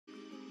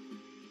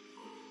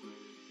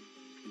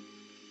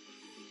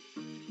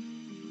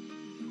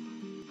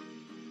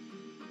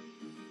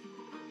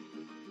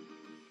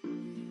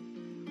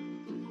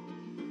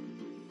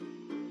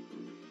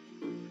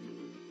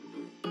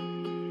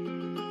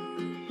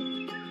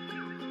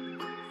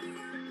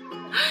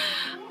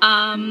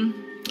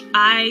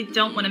I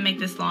don't want to make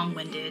this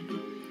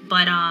long-winded,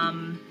 but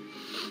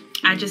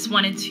I just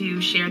wanted to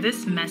share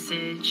this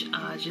message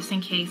just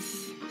in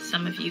case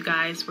some of you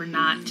guys were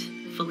not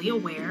fully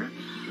aware.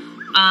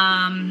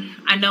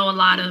 I know a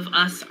lot of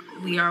us,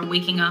 we are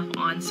waking up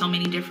on so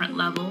many different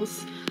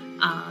levels,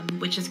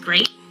 which is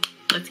great.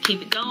 Let's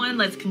keep it going.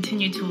 Let's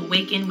continue to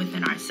awaken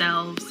within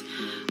ourselves.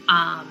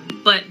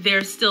 But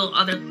there's still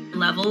other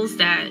levels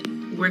that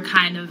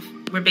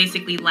we're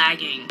basically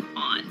lagging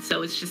on.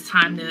 So it's just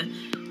time to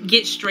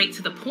get straight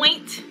to the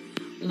point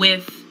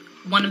with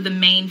one of the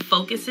main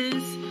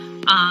focuses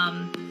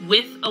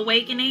with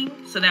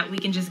awakening, so that we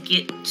can just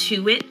get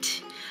to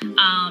it.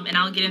 And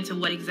I'll get into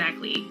what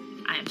exactly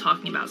I am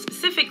talking about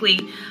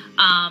specifically.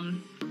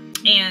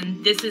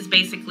 And this is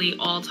basically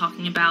all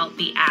talking about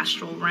the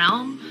astral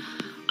realm.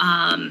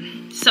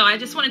 So I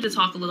just wanted to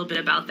talk a little bit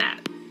about that.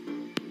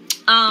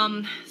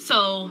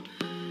 So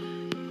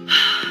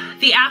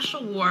the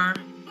astral war,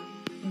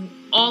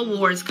 all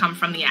wars come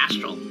from the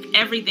astral.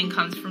 Everything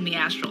comes from the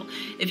astral.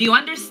 If you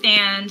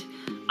understand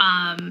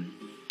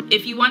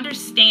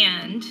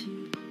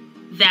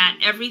that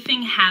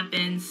everything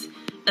happens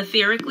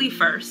etherically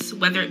first,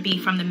 whether it be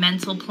from the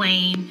mental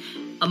plane,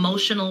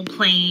 emotional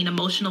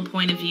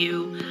point of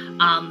view,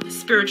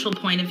 spiritual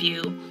point of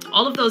view,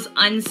 all of those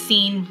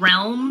unseen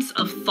realms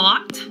of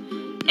thought,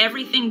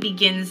 everything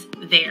begins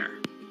there.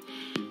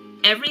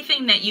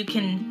 Everything that you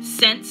can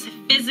sense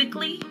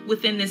physically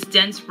within this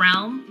dense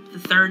realm, the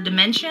third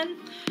dimension,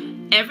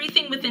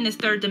 everything within this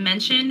third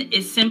dimension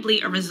is simply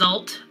a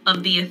result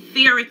of the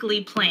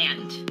etherically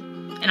planned.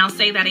 And I'll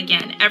say that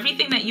again.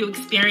 Everything that you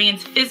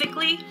experience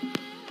physically,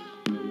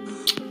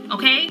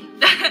 okay?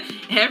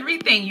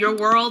 Everything, your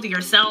world,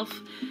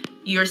 yourself,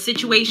 your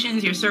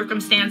situations, your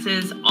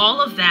circumstances, all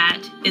of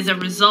that is a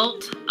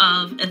result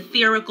of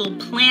etherical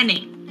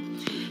planning.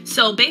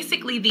 So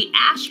basically, the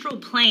astral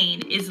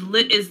plane is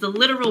the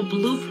literal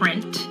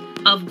blueprint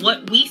of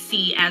what we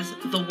see as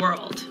the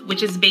world,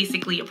 which is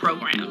basically a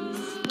program.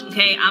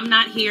 Okay, I'm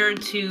not here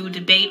to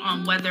debate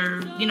on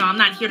whether, I'm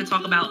not here to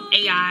talk about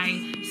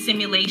AI,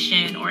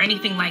 simulation, or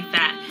anything like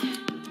that.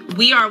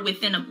 We are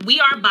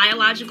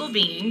biological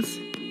beings,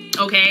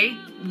 okay?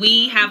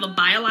 We have a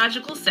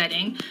biological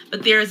setting,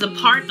 but there is a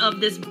part of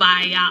this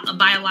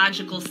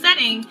biological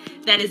setting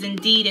that is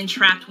indeed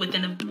entrapped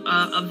within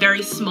a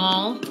very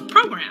small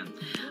program,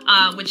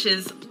 which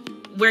is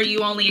where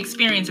you only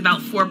experience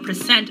about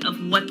 4% of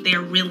what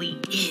there really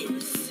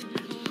is.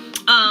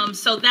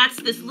 So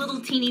that's this little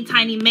teeny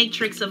tiny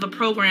matrix of a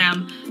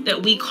program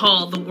that we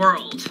call the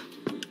world,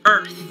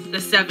 Earth,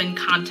 the 7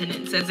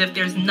 continents, as if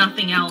there's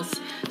nothing else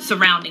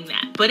surrounding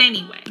that. But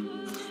anyway,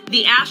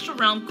 the astral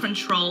realm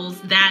controls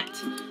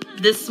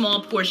this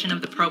small portion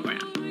of the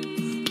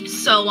program.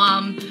 So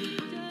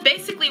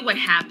basically what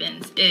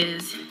happens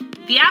is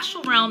the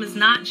astral realm is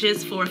not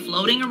just for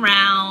floating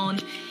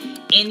around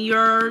in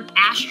your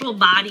astral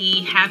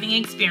body, having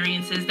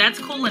experiences. That's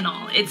cool and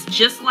all. It's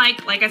just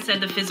like I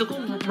said, the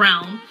physical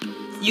realm.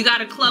 You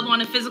got a club on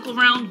the physical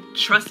realm,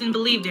 trust and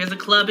believe there's a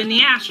club in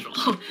the astral.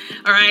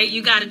 All right,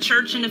 you got a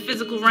church in the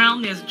physical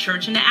realm, there's a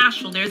church in the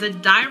astral. There's a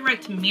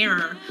direct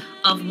mirror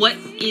of what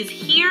is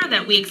here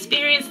that we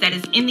experience that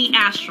is in the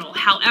astral.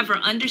 However,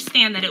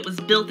 understand that it was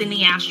built in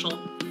the astral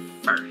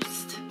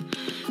first.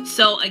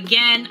 So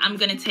again, I'm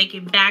going to take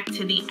it back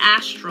to the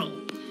astral.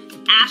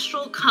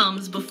 Astral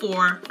comes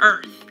before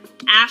Earth.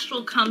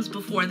 Astral comes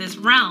before this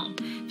realm.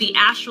 The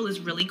astral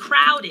is really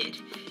crowded.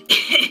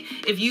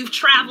 If you've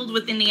traveled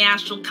within the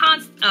astral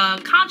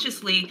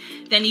consciously,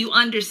 then you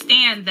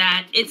understand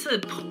that it's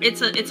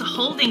a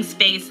holding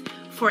space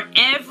for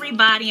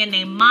everybody and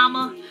their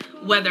mama,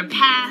 whether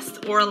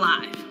past or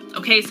alive.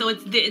 Okay, so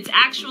it's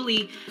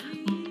actually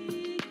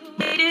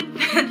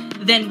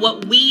than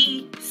what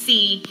we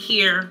see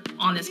here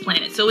on this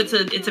planet. So it's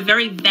a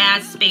very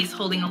vast space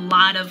holding a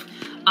lot of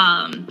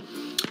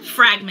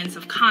fragments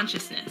of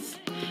consciousness.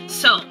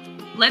 So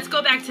let's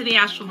go back to the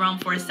astral realm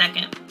for a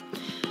second.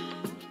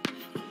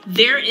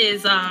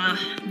 There's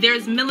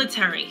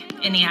military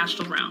in the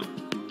astral realm.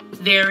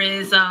 There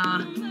is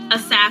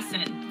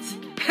assassins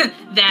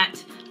that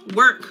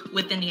work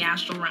within the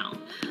astral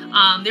realm.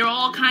 There are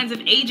all kinds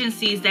of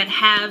agencies that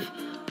have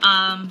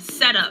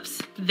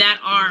setups that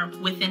are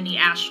within the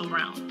astral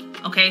realm.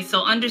 Okay,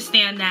 so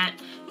understand that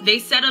they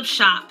set up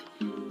shop.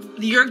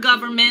 Your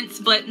governments,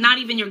 but not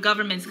even your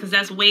governments, because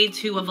that's way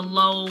too of a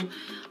low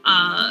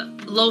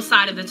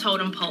side of the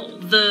totem pole.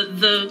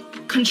 The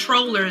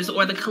controllers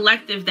or the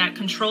collective that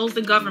controls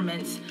the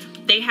governments,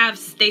 they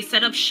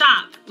set up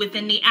shop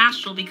within the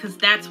astral because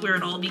that's where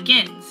it all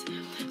begins.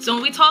 So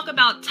when we talk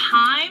about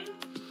time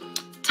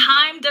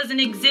doesn't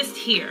exist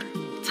here.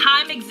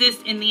 Time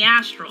exists in the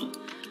astral.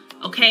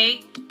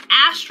 Okay?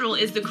 Astral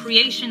is the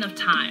creation of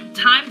time.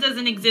 Time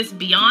doesn't exist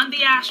beyond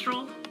the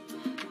astral.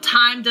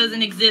 Time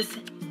doesn't exist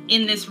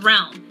in this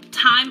realm.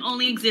 Time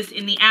only exists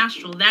in the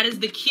astral. That is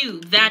the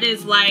cube.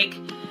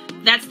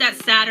 That's that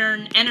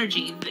Saturn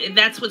energy.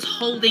 That's what's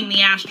holding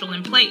the astral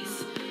in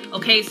place.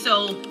 Okay,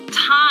 so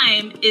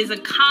time is a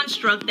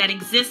construct that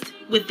exists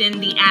within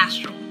the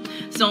astral.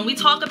 So when we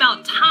talk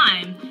about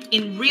time,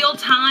 in real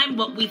time,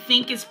 what we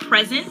think is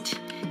present,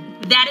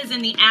 that is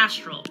in the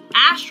astral.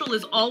 Astral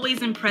is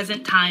always in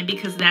present time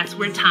because that's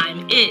where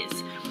time is.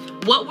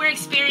 What we're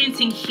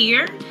experiencing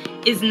here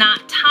is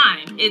not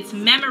time. It's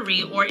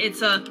memory, or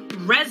it's a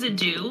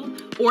residue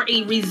or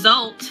a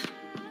result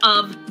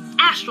of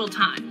astral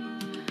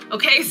time.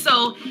 Okay,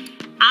 so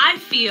I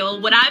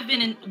feel what I've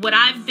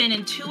been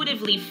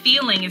intuitively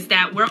feeling is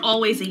that we're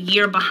always a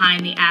year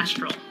behind the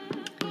astral.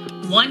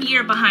 1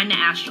 year behind the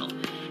astral.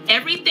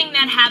 Everything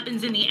that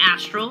happens in the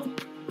astral,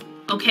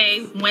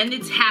 okay, when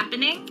it's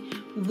happening,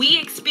 we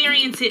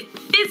experience it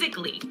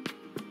physically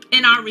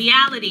in our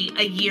reality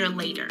a year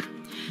later.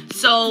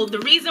 So the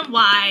reason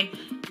why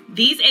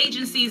these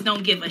agencies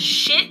don't give a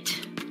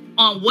shit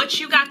on what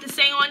you got to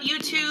say on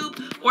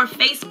YouTube or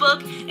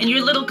Facebook and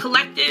your little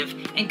collective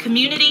and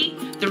community,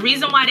 the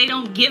reason why they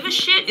don't give a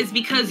shit is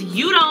because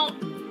you don't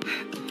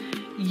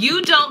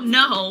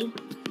know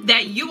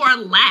that you are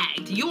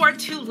lagged. You are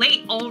too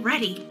late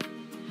already.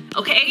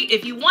 Okay?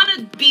 If you want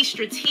to be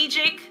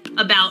strategic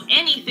about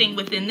anything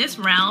within this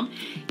realm,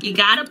 you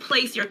got to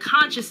place your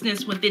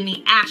consciousness within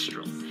the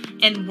astral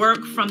and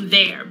work from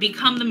there.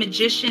 Become the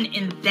magician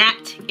in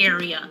that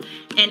area,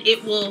 and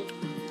it will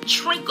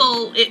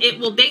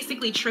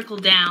basically trickle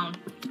down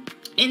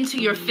into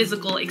your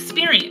physical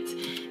experience.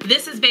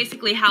 This is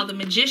basically how the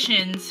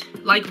magicians,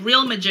 like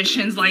real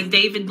magicians like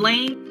David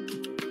Blaine,